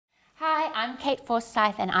I'm Kate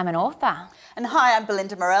Forsyth and I'm an author. And hi, I'm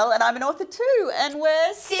Belinda Morell and I'm an author too, and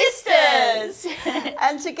we're sisters.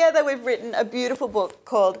 And together we've written a beautiful book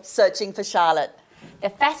called Searching for Charlotte. The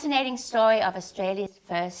fascinating story of Australia's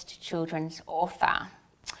first children's author.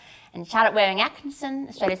 And Charlotte Waring-Atkinson,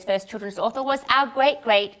 Australia's first children's author, was our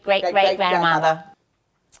great-great-great-great-grandmother.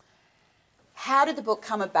 How did the book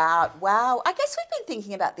come about? Wow, I guess we've been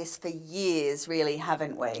thinking about this for years, really,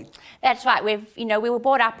 haven't we? That's right. We were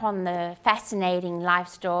brought up on the fascinating life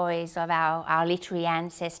stories of our literary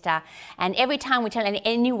ancestor, and every time we tell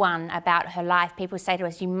anyone about her life, people say to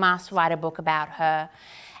us, "You must write a book about her."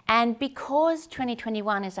 And because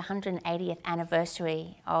 2021 is the 180th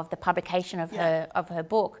anniversary of the publication of her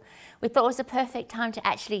book, we thought it was the perfect time to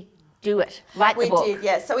actually do it, write the book. We did,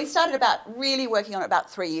 yes. So we started really working on it about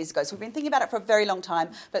 3 years ago. So we've been thinking about it for a very long time,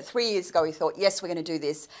 but 3 years ago we thought, yes, we're going to do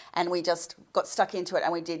this, and we just got stuck into it,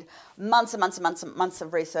 and we did months and months and months and months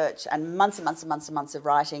of research and months and months and months and months of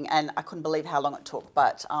writing, and I couldn't believe how long it took.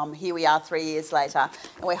 But here we are 3 years later,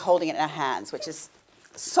 and we're holding it in our hands, which is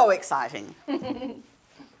so exciting.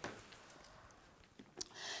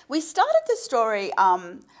 We started the story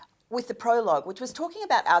with the prologue, which was talking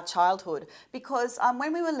about our childhood, because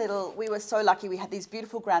when we were little, we were so lucky. We had these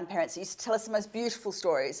beautiful grandparents who used to tell us the most beautiful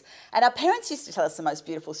stories, and our parents used to tell us the most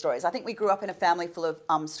beautiful stories. I think we grew up in a family full of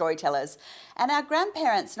storytellers, and our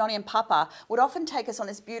grandparents, Nonnie and Papa, would often take us on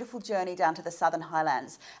this beautiful journey down to the Southern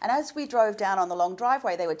Highlands, and as we drove down on the long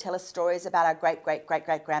driveway, they would tell us stories about our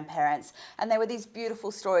great-great-great-great-grandparents, and they were these beautiful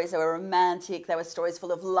stories. They were romantic, they were stories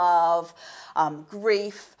full of love,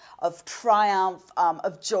 grief, of triumph,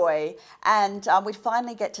 of joy, and we'd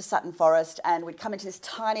finally get to Sutton Forest, and we'd come into this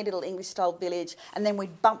tiny little English-style village, and then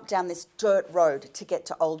we'd bump down this dirt road to get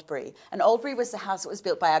to Oldbury. And Oldbury was the house that was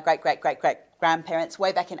built by our great-great-great-great-grandparents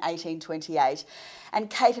way back in 1828.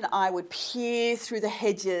 And Kate and I would peer through the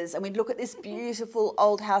hedges, and we'd look at this beautiful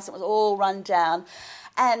old house that was all run down.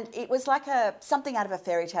 And it was like something out of a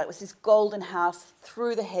fairy tale. It was this golden house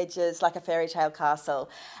through the hedges, like a fairy tale castle.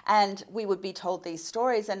 And we would be told these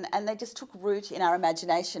stories, and they just took root in our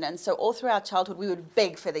imagination. And so all through our childhood, we would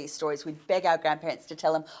beg for these stories. We'd beg our grandparents to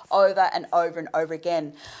tell them over and over and over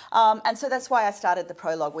again. And so that's why I started the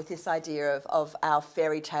prologue with this idea of our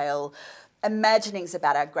fairy tale imaginings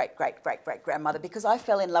about our great-great-great-great-grandmother, because I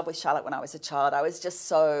fell in love with Charlotte when I was a child. I was just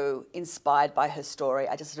so inspired by her story.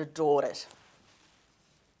 I just adored it.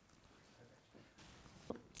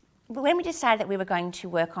 When we decided that we were going to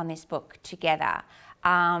work on this book together,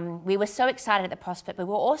 we were so excited at the prospect, but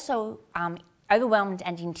we were also overwhelmed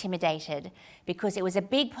and intimidated because it was a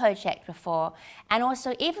big project before. And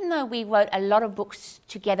also, even though we wrote a lot of books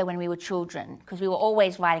together when we were children, because we were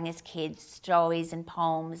always writing as kids, stories and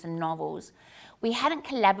poems and novels, we hadn't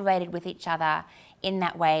collaborated with each other in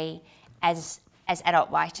that way as adult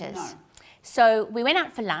writers. No. So we went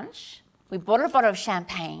out for lunch, we bought a bottle of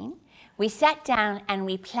champagne, we sat down and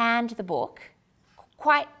we planned the book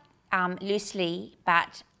quite loosely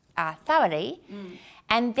but thoroughly,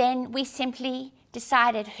 and then we simply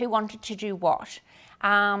decided who wanted to do what.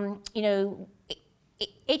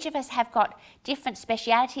 Each of us have got different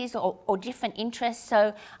specialities or different interests,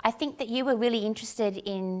 so I think that you were really interested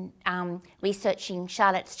in researching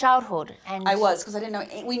Charlotte's childhood. And I was, because I didn't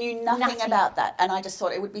know, we knew nothing about that, and I just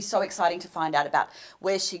thought it would be so exciting to find out about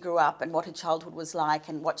where she grew up and what her childhood was like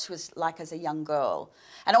and what she was like as a young girl.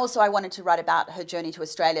 And also I wanted to write about her journey to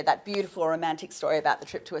Australia, that beautiful romantic story about the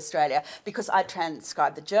trip to Australia, because I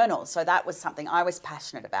transcribed the journal, so that was something I was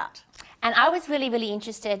passionate about. And I was really, really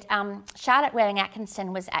interested. Charlotte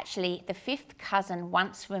Waring-Atkinson was actually the 5th cousin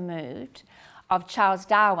once removed of Charles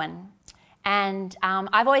Darwin. And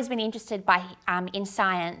I've always been interested in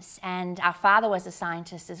science, and our father was a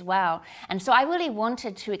scientist as well. And so I really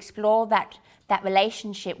wanted to explore that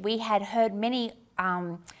relationship. We had heard many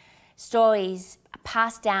stories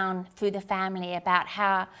passed down through the family about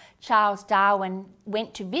how Charles Darwin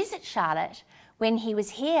went to visit Charlotte when he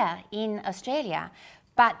was here in Australia.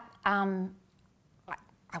 But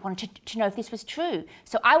I wanted to know if this was true.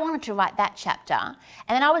 So I wanted to write that chapter. And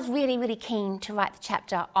then I was really, really keen to write the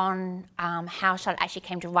chapter on how Charlotte actually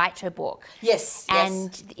came to write her book. Yes,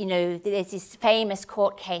 and, you know, there's this famous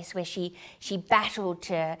court case where she battled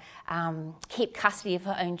to keep custody of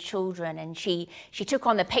her own children, and she took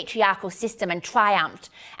on the patriarchal system and triumphed.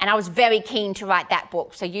 And I was very keen to write that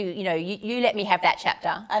book. So you let me have that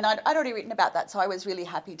chapter. And I'd already written about that, so I was really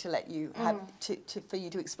happy to let you have for you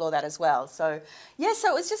to explore that as well. So yeah,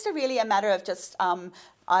 so it was just really a matter of just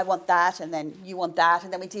I want that, and then you want that,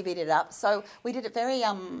 and then we divvied it up. So we did it very.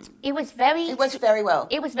 It worked very well.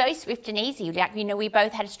 It was very swift and easy. Like, we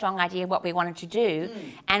both had a strong idea of what we wanted to do,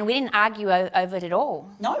 and we didn't argue over it at all.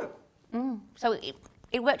 No, So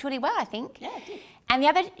it worked really well, I think. Yeah, it did. And the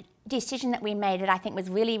other decision that we made that I think was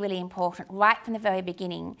really, really important right from the very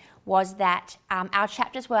beginning was that our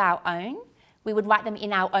chapters were our own. We would write them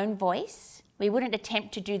in our own voice. We wouldn't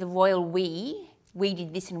attempt to do the royal we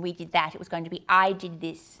did this and we did that. It was going to be I did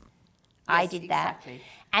this, I did that. Exactly.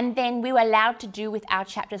 And then we were allowed to do with our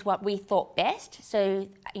chapters what we thought best. So,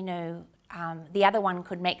 the other one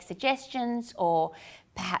could make suggestions or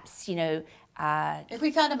perhaps, if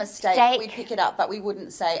we found a mistake, we'd pick it up, but we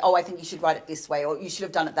wouldn't say, oh, I think you should write it this way or you should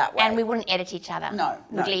have done it that way. And we wouldn't edit each other. No,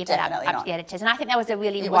 We'd leave it up definitely to the editors. And I think that was a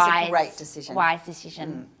really It was a great decision. wise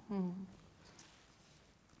decision.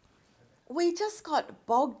 We just got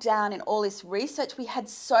bogged down in all this research. We had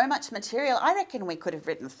so much material. I reckon we could have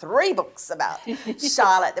written 3 books about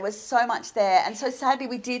Charlotte. There was so much there. And so sadly,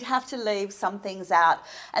 we did have to leave some things out.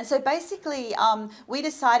 And so basically, we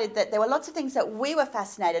decided that there were lots of things that we were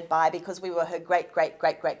fascinated by because we were her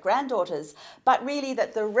great-great-great-great-granddaughters, but really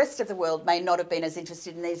that the rest of the world may not have been as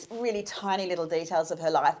interested in these really tiny little details of her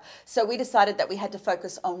life. So we decided that we had to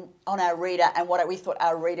focus on our reader and what we thought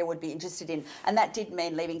our reader would be interested in. And that did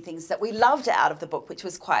mean leaving things that we loved out of the book, which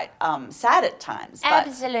was quite sad at times.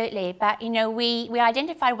 Absolutely, but we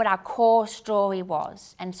identified what our core story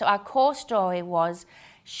was, and so our core story was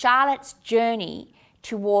Charlotte's journey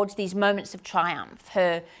towards these moments of triumph,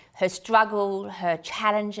 her struggle, her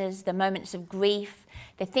challenges, the moments of grief,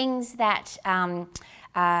 the things that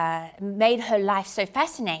made her life so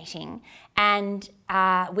fascinating and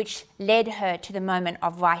which led her to the moment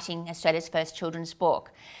of writing Australia's first children's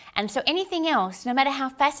book. And so anything else, no matter how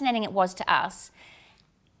fascinating it was to us,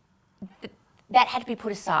 that had to be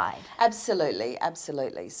put aside. Absolutely,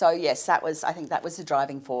 absolutely. So yes, I think that was the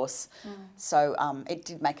driving force. So it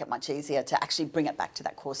did make it much easier to actually bring it back to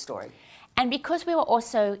that core story. And because we were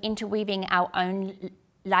also interweaving our own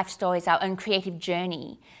life stories, our own creative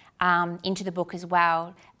journey into the book as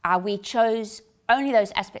well, we chose only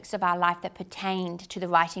those aspects of our life that pertained to the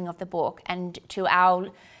writing of the book and to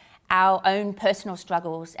our own personal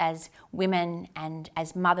struggles as women and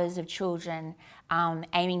as mothers of children,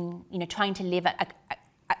 trying to live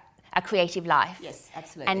a creative life. Yes,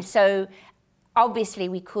 absolutely. And so obviously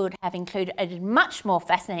we could have included much more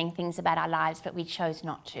fascinating things about our lives, but we chose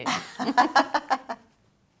not to.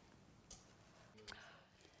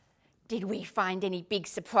 Did we find any big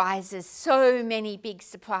surprises? So many big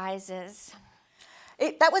surprises.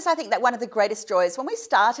 That was, I think, one of the greatest joys. When we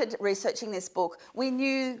started researching this book, we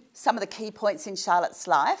knew some of the key points in Charlotte's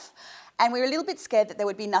life, and we were a little bit scared that there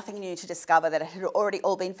would be nothing new to discover, that it had already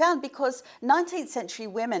all been found, because 19th century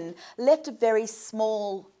women left a very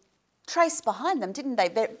small trace behind them, didn't they?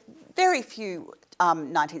 Very few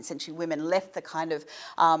 19th century women left the kind of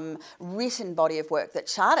written body of work that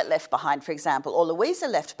Charlotte left behind, for example, or Louisa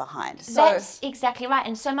left behind. So that's exactly right,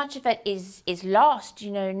 and so much of it is lost,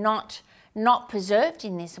 not preserved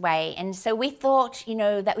in this way. And so we thought,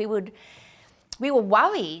 that we were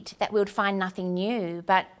worried that we would find nothing new,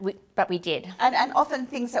 but we did. And often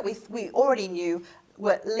things that we already knew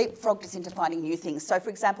were leapfrogged us into finding new things. So, for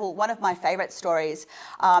example, one of my favourite stories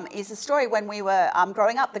is a story when we were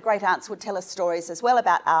growing up. The great aunts would tell us stories as well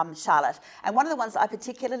about Charlotte. And one of the ones I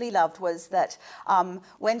particularly loved was that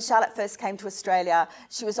when Charlotte first came to Australia,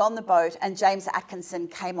 she was on the boat and James Atkinson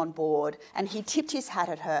came on board and he tipped his hat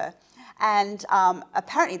at her. And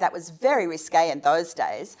apparently that was very risque in those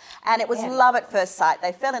days. And it was love at first sight.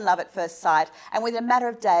 They fell in love at first sight. And within a matter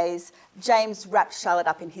of days, James wrapped Charlotte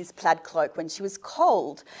up in his plaid cloak when she was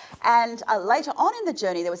cold. And later on in the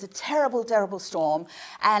journey, there was a terrible, terrible storm.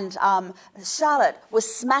 And Charlotte was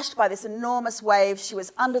smashed by this enormous wave. She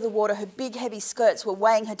was under the water. Her big, heavy skirts were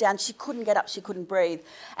weighing her down. She couldn't get up. She couldn't breathe.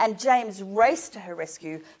 And James raced to her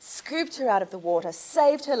rescue, scooped her out of the water,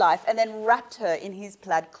 saved her life, and then wrapped her in his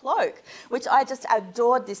plaid cloak, which I just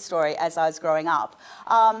adored this story as I was growing up.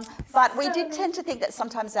 But we did tend to think that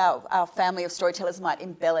sometimes our family of storytellers might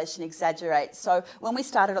embellish and exaggerate. So when we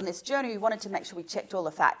started on this journey, we wanted to make sure we checked all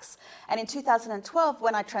the facts. And in 2012,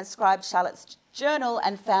 when I transcribed Charlotte's journal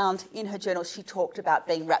and found in her journal she talked about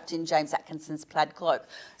being wrapped in James Atkinson's plaid cloak.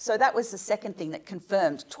 So that was the second thing that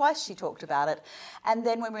confirmed. Twice she talked about it. And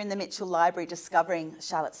then when we were in the Mitchell Library discovering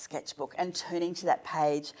Charlotte's sketchbook and turning to that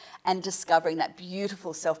page and discovering that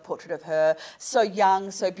beautiful self-portrait of her, so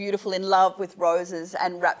young, so beautiful, in love with roses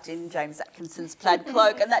and wrapped in James Atkinson's plaid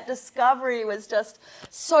cloak. And that discovery was just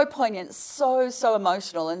so poignant, so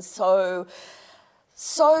emotional and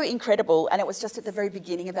so incredible, and it was just at the very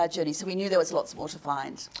beginning of our journey, so we knew there was lots more to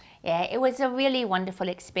find. Yeah, it was a really wonderful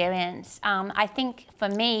experience. I think for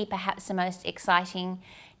me, perhaps the most exciting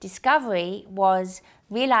discovery was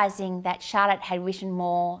realising that Charlotte had written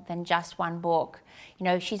more than just one book. You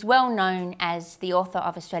know, she's well known as the author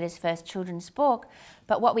of Australia's first children's book,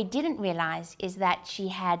 but what we didn't realise is that she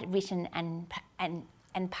had written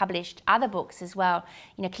and published other books as well,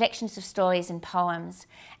 you know, collections of stories and poems.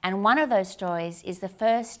 And one of those stories is the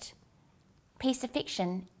first piece of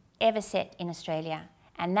fiction ever set in Australia.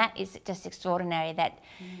 And that is just extraordinary. That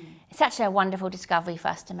it's such a wonderful discovery for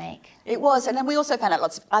us to make. It was, and then we also found out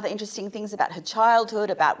lots of other interesting things about her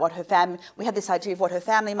childhood, about what her family. We had this idea of what her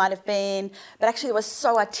family might have been, but actually it was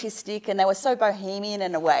so artistic and they were so bohemian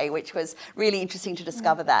in a way, which was really interesting to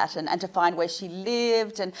discover that and to find where she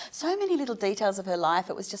lived and so many little details of her life.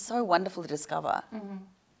 It was just so wonderful to discover.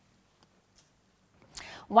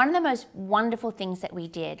 One of the most wonderful things that we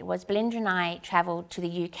did was Belinda and I travelled to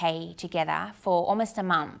the UK together for almost a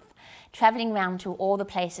month, travelling around to all the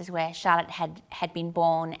places where Charlotte had been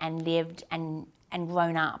born and lived and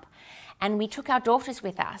grown up. And we took our daughters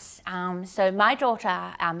with us. So my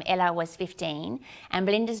daughter, Ella, was 15, and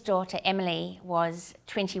Belinda's daughter, Emily, was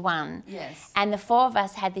 21. Yes. And the four of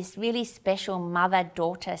us had this really special mother,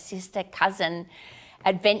 daughter, sister, cousin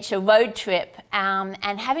adventure road trip,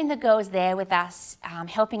 and having the girls there with us,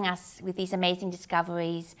 helping us with these amazing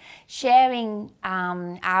discoveries, sharing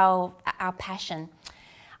our passion.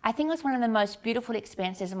 I think it was one of the most beautiful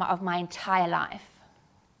experiences of my entire life.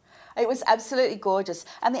 It was absolutely gorgeous.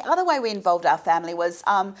 And the other way we involved our family was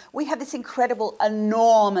we have this incredible,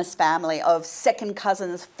 enormous family of second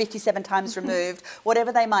cousins, 57 times removed,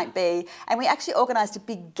 whatever they might be. And we actually organised a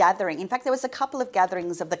big gathering. In fact, there was a couple of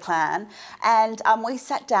gatherings of the clan. And we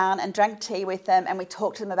sat down and drank tea with them and we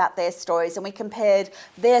talked to them about their stories. And we compared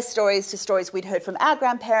their stories to stories we'd heard from our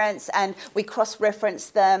grandparents. And we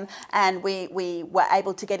cross-referenced them. And we were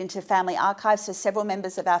able to get into family archives. So several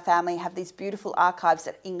members of our family have these beautiful archives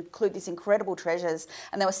that include these incredible treasures,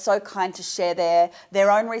 and they were so kind to share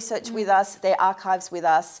their own research with us, their archives with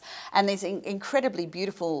us, and these incredibly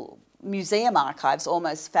beautiful museum archives,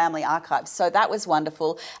 almost family archives. So that was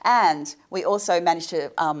wonderful. And we also managed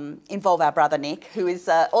to involve our brother Nick, who is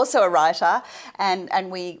also a writer,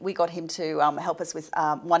 and we got him to help us with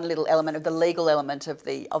one little element of the legal element of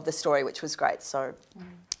the story, which was great. So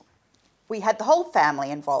we had the whole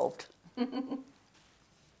family involved.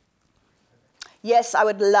 Yes, I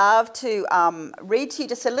would love to read to you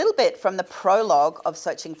just a little bit from the prologue of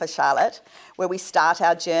Searching for Charlotte, where we start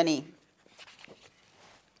our journey.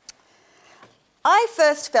 I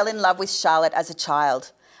first fell in love with Charlotte as a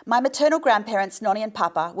child. My maternal grandparents, Nonnie and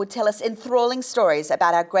Papa, would tell us enthralling stories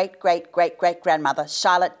about our great-great-great-great-grandmother,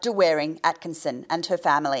 Charlotte de Waring Atkinson, and her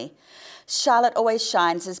family. Charlotte always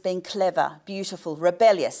shines as being clever, beautiful,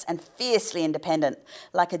 rebellious, and fiercely independent,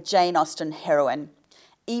 like a Jane Austen heroine.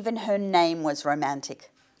 Even her name was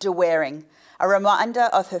romantic, de Waring, a reminder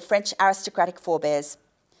of her French aristocratic forebears.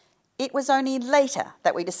 It was only later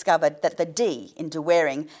that we discovered that the D in de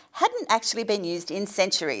Waring hadn't actually been used in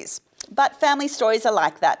centuries. But family stories are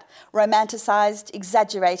like that, romanticised,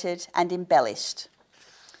 exaggerated and embellished.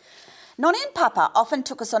 Nonnie and Papa often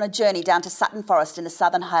took us on a journey down to Sutton Forest in the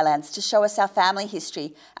Southern Highlands to show us our family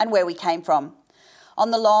history and where we came from. On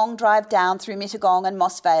the long drive down through Mittagong and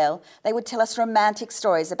Moss Vale, they would tell us romantic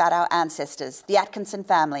stories about our ancestors, the Atkinson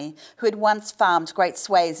family, who had once farmed great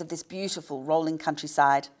swathes of this beautiful rolling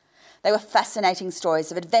countryside. They were fascinating stories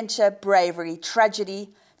of adventure, bravery, tragedy,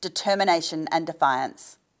 determination and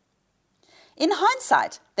defiance. In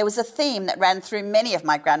hindsight, there was a theme that ran through many of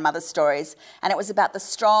my grandmother's stories, and it was about the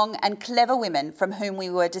strong and clever women from whom we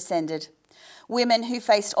were descended. Women who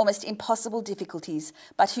faced almost impossible difficulties,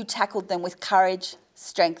 but who tackled them with courage,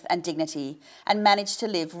 strength and dignity, and managed to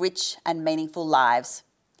live rich and meaningful lives.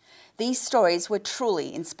 These stories were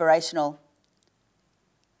truly inspirational.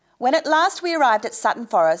 When at last we arrived at Sutton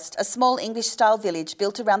Forest, a small English-style village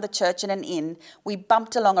built around the church and an inn, we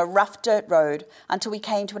bumped along a rough dirt road until we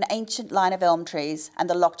came to an ancient line of elm trees and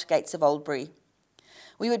the locked gates of Oldbury.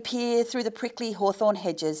 We would peer through the prickly hawthorn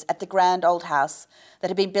hedges at the grand old house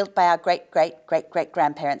that had been built by our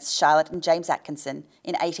great-great-great-great-grandparents, Charlotte and James Atkinson,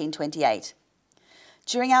 in 1828.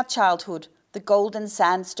 During our childhood, the golden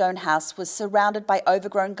sandstone house was surrounded by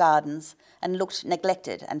overgrown gardens and looked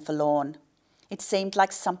neglected and forlorn. It seemed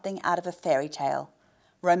like something out of a fairy tale,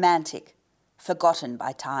 romantic, forgotten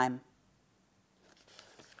by time.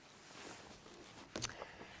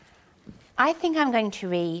 I think I'm going to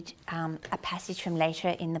read a passage from later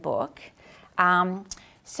in the book.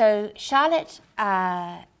 So Charlotte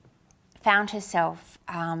found herself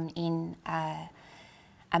in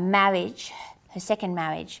a marriage, her second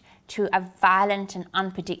marriage, to a violent and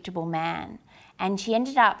unpredictable man. And she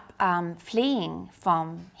ended up fleeing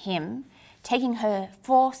from him, taking her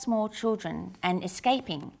 4 small children and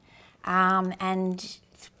escaping. And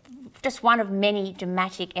just one of many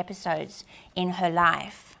dramatic episodes in her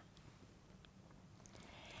life.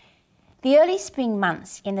 The early spring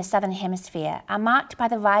months in the Southern Hemisphere are marked by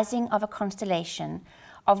the rising of a constellation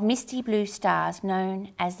of misty blue stars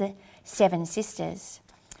known as the Seven Sisters.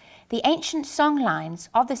 The ancient songlines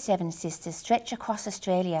of the Seven Sisters stretch across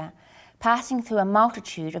Australia, passing through a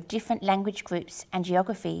multitude of different language groups and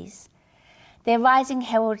geographies. Their rising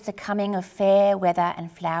heralds the coming of fair weather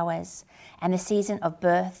and flowers, and the season of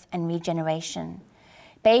birth and regeneration.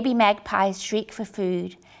 Baby magpies shriek for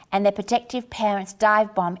food, and their protective parents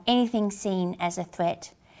dive bomb anything seen as a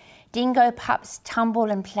threat. Dingo pups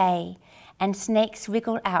tumble and play, and snakes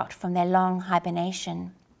wriggle out from their long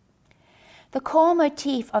hibernation. The core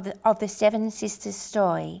motif of the Seven Sisters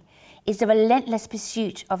story is the relentless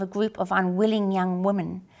pursuit of a group of unwilling young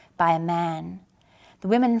women by a man. The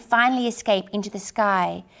women finally escape into the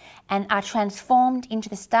sky and are transformed into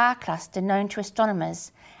the star cluster known to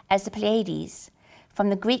astronomers as the Pleiades, from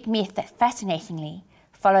the Greek myth that fascinatingly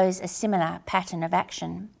follows a similar pattern of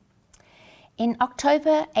action. In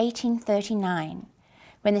October 1839,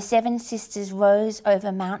 when the Seven Sisters rose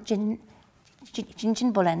over Mount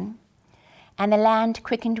Gingenbullen and the land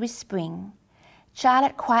quickened with spring,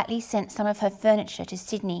 Charlotte quietly sent some of her furniture to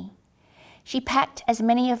Sydney. She packed as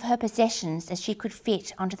many of her possessions as she could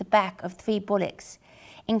fit onto the back of 3 bullocks,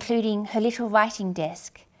 including her little writing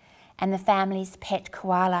desk and the family's pet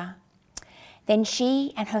koala. Then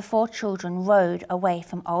she and her 4 children rode away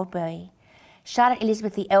from Oldbury. Charlotte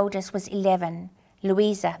Elizabeth, the eldest, was 11.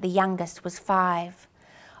 Louisa, the youngest, was 5.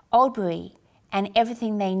 Oldbury and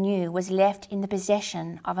everything they knew was left in the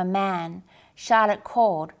possession of a man Charlotte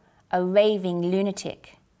called a raving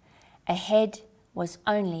lunatic. Ahead was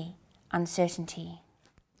only uncertainty.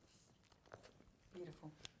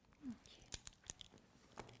 Beautiful.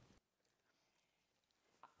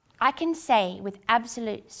 I can say with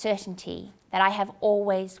absolute certainty that I have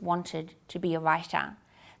always wanted to be a writer,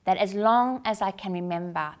 that as long as I can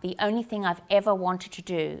remember, the only thing I've ever wanted to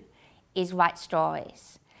do is write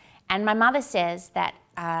stories. And my mother says that,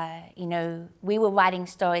 we were writing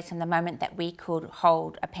stories from the moment that we could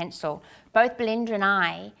hold a pencil. Both Belinda and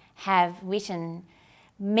I have written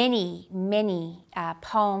many, many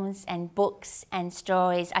poems and books and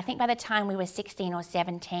stories. I think by the time we were 16 or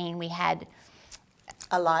 17, we had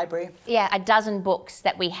a library. Yeah, a dozen books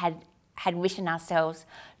that we had written ourselves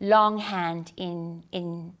longhand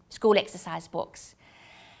in school exercise books.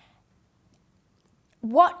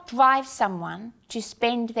 What drives someone to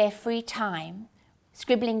spend their free time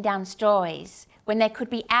scribbling down stories when they could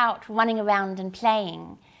be out running around and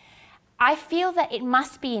playing? I feel that it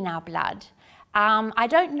must be in our blood. I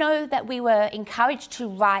don't know that we were encouraged to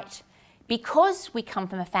write because we come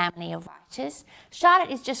from a family of writers. Charlotte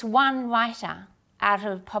is just one writer out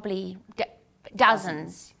of probably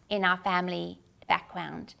dozens in our family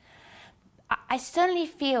background. I certainly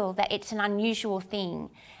feel that it's an unusual thing,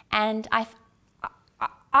 and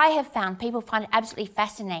I have found people find it absolutely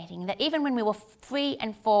fascinating that even when we were 3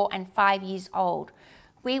 and 4 and 5 years old,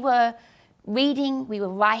 we were reading, we were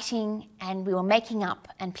writing, and we were making up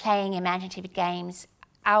and playing imaginative games.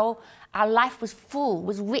 Our life was full,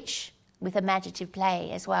 was rich with imaginative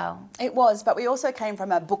play as well. It was, but we also came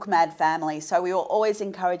from a book-mad family, so we were always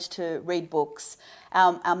encouraged to read books.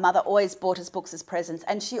 Our mother always bought us books as presents,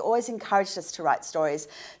 and she always encouraged us to write stories.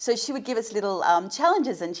 So she would give us little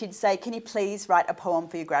challenges, and she'd say, can you please write a poem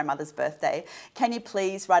for your grandmother's birthday? Can you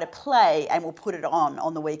please write a play, and we'll put it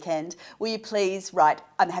on the weekend? Will you please write,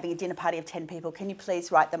 I'm having a dinner party of 10 people, can you please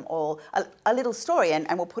write them all a little story, and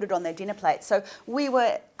we'll put it on their dinner plate? So we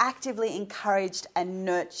were actively encouraged and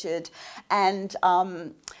nurtured, and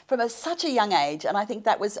from such a young age, and I think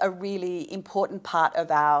that was a really important part of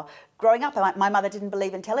our growing up. My mother didn't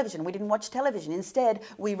believe in television. We didn't watch television. Instead,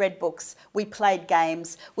 we read books, we played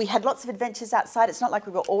games, we had lots of adventures outside. It's not like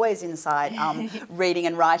we were always inside reading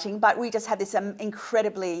and writing, but we just had this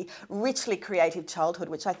incredibly richly creative childhood,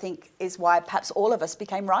 which I think is why perhaps all of us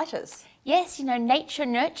became writers. Yes, nature,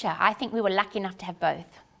 nurture. I think we were lucky enough to have both.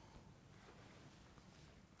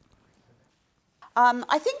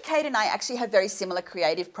 I think Kate and I actually have very similar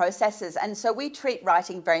creative processes, and so we treat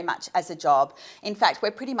writing very much as a job. In fact,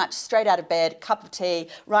 we're pretty much straight out of bed, cup of tea,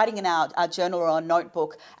 writing in our journal or our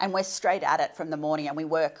notebook, and we're straight at it from the morning, and we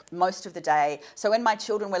work most of the day. So when my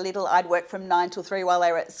children were little, I'd work from 9 till 3 while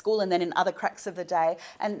they were at school, and then in other cracks of the day.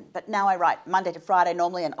 But now I write Monday to Friday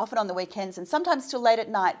normally, and often on the weekends, and sometimes till late at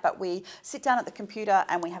night. But we sit down at the computer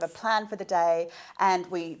and we have a plan for the day, and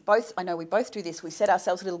I know we both do this. We set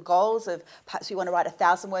ourselves little goals of perhaps we want to write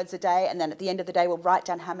 1,000 words a day, and then at the end of the day we'll write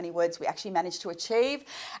down how many words we actually managed to achieve,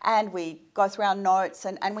 and we go through our notes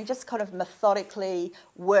and we just kind of methodically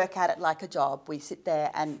work at it like a job. We sit there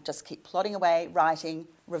and just keep plodding away, writing,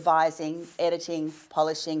 revising, editing,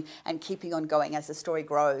 polishing, and keeping on going as the story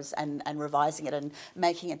grows, and revising it and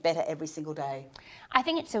making it better every single day. I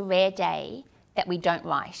think it's a rare day that we don't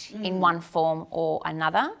write in one form or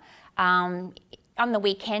another. On the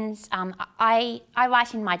weekends, I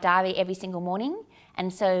write in my diary every single morning,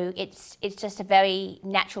 and so it's just a very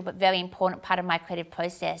natural but very important part of my creative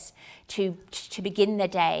process to begin the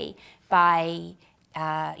day by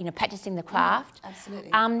practicing the craft.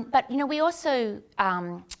 Absolutely. But we also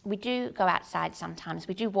we do go outside sometimes.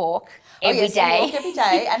 We do walk every day. We walk every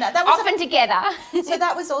day, and that was often together. So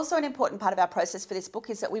that was also an important part of our process for this book,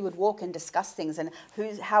 is that we would walk and discuss things, and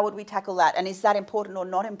how would we tackle that, and is that important or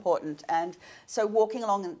not important? And so walking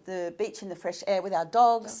along the beach in the fresh air with our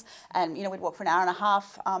dogs, and we'd walk for an hour and a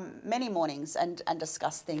half many mornings and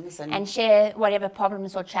discuss things and share whatever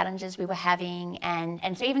problems or challenges we were having,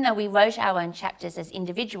 and so even though we wrote our own chapters as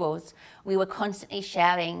individuals, we were constantly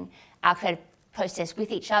sharing our creative process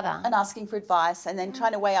with each other. And asking for advice, and then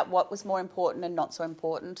trying to weigh up what was more important and not so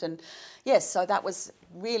important. And yes, so that was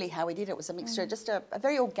really how we did it. It was a mixture, just a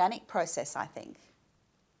very organic process, I think.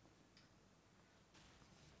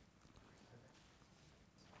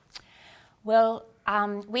 Well,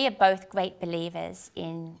 we are both great believers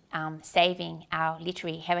in saving our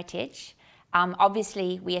literary heritage.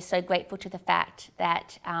 Obviously, we are so grateful to the fact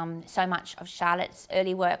that so much of Charlotte's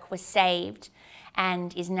early work was saved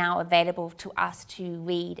and is now available to us to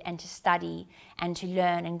read and to study and to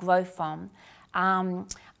learn and grow from. I'm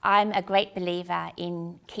a great believer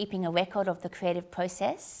in keeping a record of the creative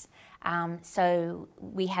process. So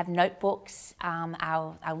we have notebooks,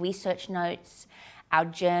 our research notes, our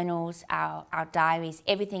journals, our diaries,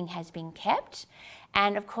 everything has been kept.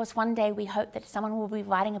 And of course, one day we hope that someone will be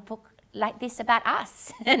writing a book like this about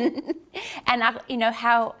us and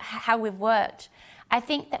how we've worked. I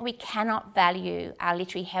think that we cannot value our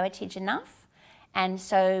literary heritage enough, and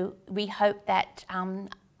so we hope that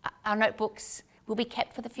our notebooks will be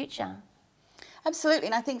kept for the future. Absolutely,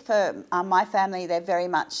 and I think for my family, they're very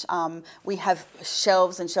much, we have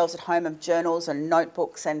shelves and shelves at home of journals and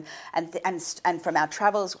notebooks, and from our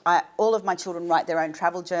travels, all of my children write their own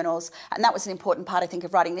travel journals, and that was an important part, I think,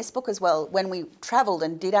 of writing this book as well. When we travelled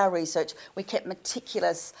and did our research, we kept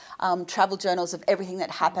meticulous travel journals of everything that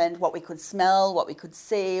happened, what we could smell, what we could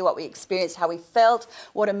see, what we experienced, how we felt,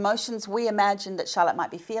 what emotions we imagined that Charlotte might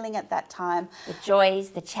be feeling at that time. The joys,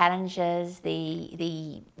 the challenges,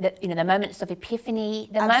 the moments of epiphany,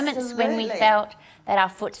 the moments when we felt that our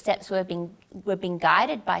footsteps were being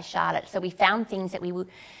guided by Charlotte. So we found things that we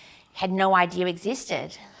had no idea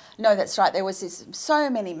existed. No, that's right. There was so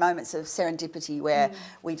many moments of serendipity where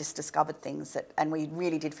we just discovered things and we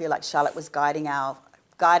really did feel like Charlotte was guiding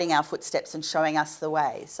our footsteps and showing us the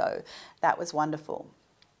way. So that was wonderful.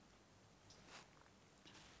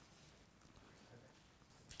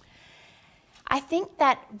 I think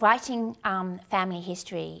that writing family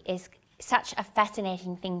history is such a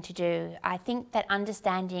fascinating thing to do. I think that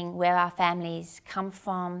understanding where our families come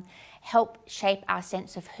from help shape our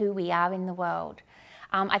sense of who we are in the world.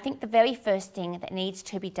 I think the very first thing that needs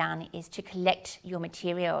to be done is to collect your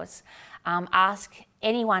materials. Ask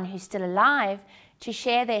anyone who's still alive to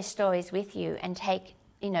share their stories with you and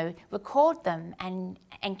record them and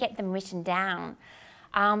get them written down.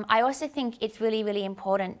 I also think it's really, really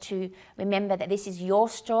important to remember that this is your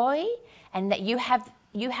story and that you have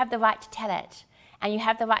the right to tell it, and you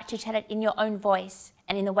have the right to tell it in your own voice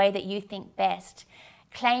and in the way that you think best.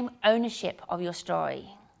 Claim ownership of your story.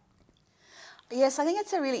 Yes, I think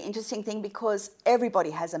it's a really interesting thing because everybody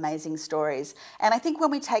has amazing stories. And I think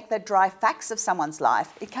when we take the dry facts of someone's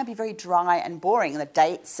life, it can be very dry and boring, the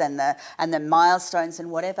dates and the milestones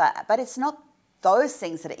and whatever, but it's not those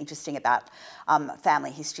things that are interesting about family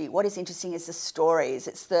history. What is interesting is the stories.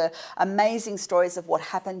 It's the amazing stories of what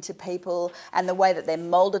happened to people and the way that they're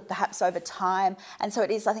moulded perhaps over time. And so I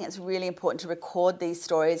think it's really important to record these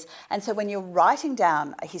stories. And so when you're writing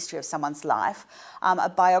down a history of someone's life, a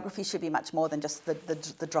biography should be much more than just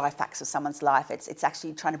the dry facts of someone's life. It's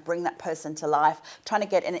actually trying to bring that person to life, trying to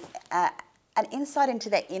get an insight into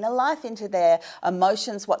their inner life, into their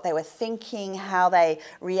emotions, what they were thinking, how they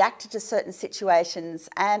reacted to certain situations,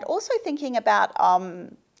 and also thinking about,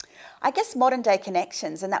 I guess, modern day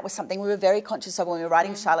connections. And that was something we were very conscious of when we were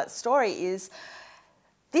writing Charlotte's story, is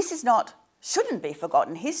this is not shouldn't be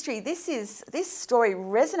forgotten history. This story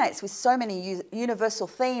resonates with so many universal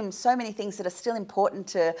themes, so many things that are still important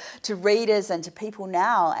to readers and to people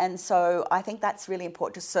now. And so I think that's really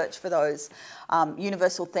important to search for those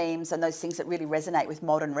universal themes and those things that really resonate with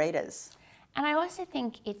modern readers. And I also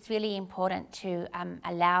think it's really important to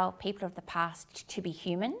allow people of the past to be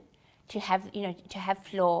human, to have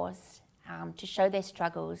flaws, to show their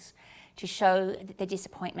struggles, to show their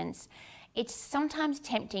disappointments. It's sometimes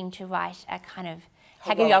tempting to write a kind of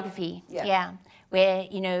hagiography, where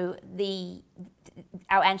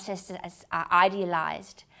our ancestors are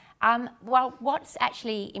idealised. Well, what's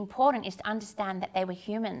actually important is to understand that they were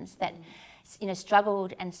humans that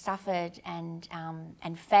struggled and suffered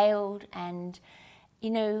and failed, and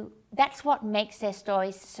that's what makes their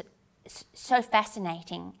stories so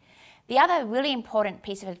fascinating. The other really important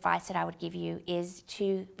piece of advice that I would give you is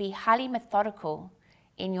to be highly methodical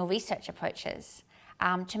in your research approaches,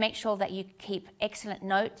 to make sure that you keep excellent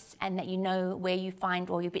notes and that you know where you find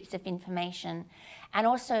all your bits of information, and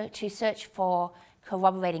also to search for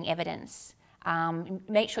corroborating evidence.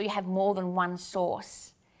 Make sure you have more than one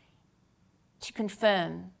source to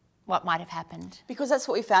confirm what might have happened. Because that's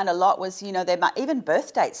what we found a lot was, there might, even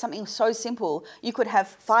birth dates, something so simple, you could have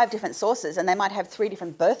 5 different sources and they might have 3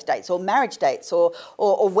 different birth dates or marriage dates or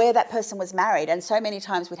where that person was married. And so many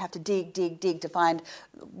times we'd have to dig to find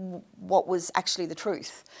what was actually the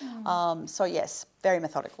truth. So yes, very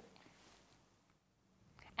methodical.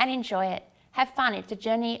 And enjoy it. Have fun. It's a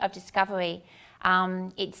journey of discovery.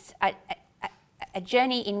 It's a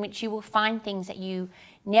journey in which you will find things that you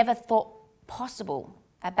never thought possible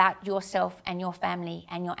about yourself and your family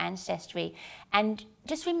and your ancestry. And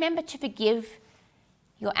just remember to forgive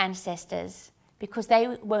your ancestors, because they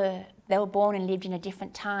were born and lived in a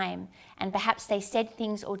different time, and perhaps they said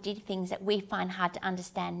things or did things that we find hard to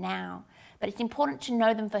understand now. But it's important to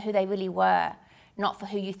know them for who they really were, not for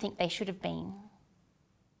who you think they should have been.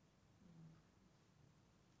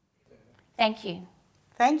 Thank you.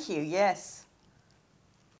 Thank you, yes.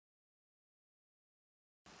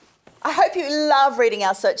 I hope you love reading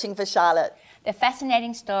our Searching for Charlotte. The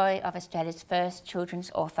fascinating story of Australia's first children's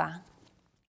author.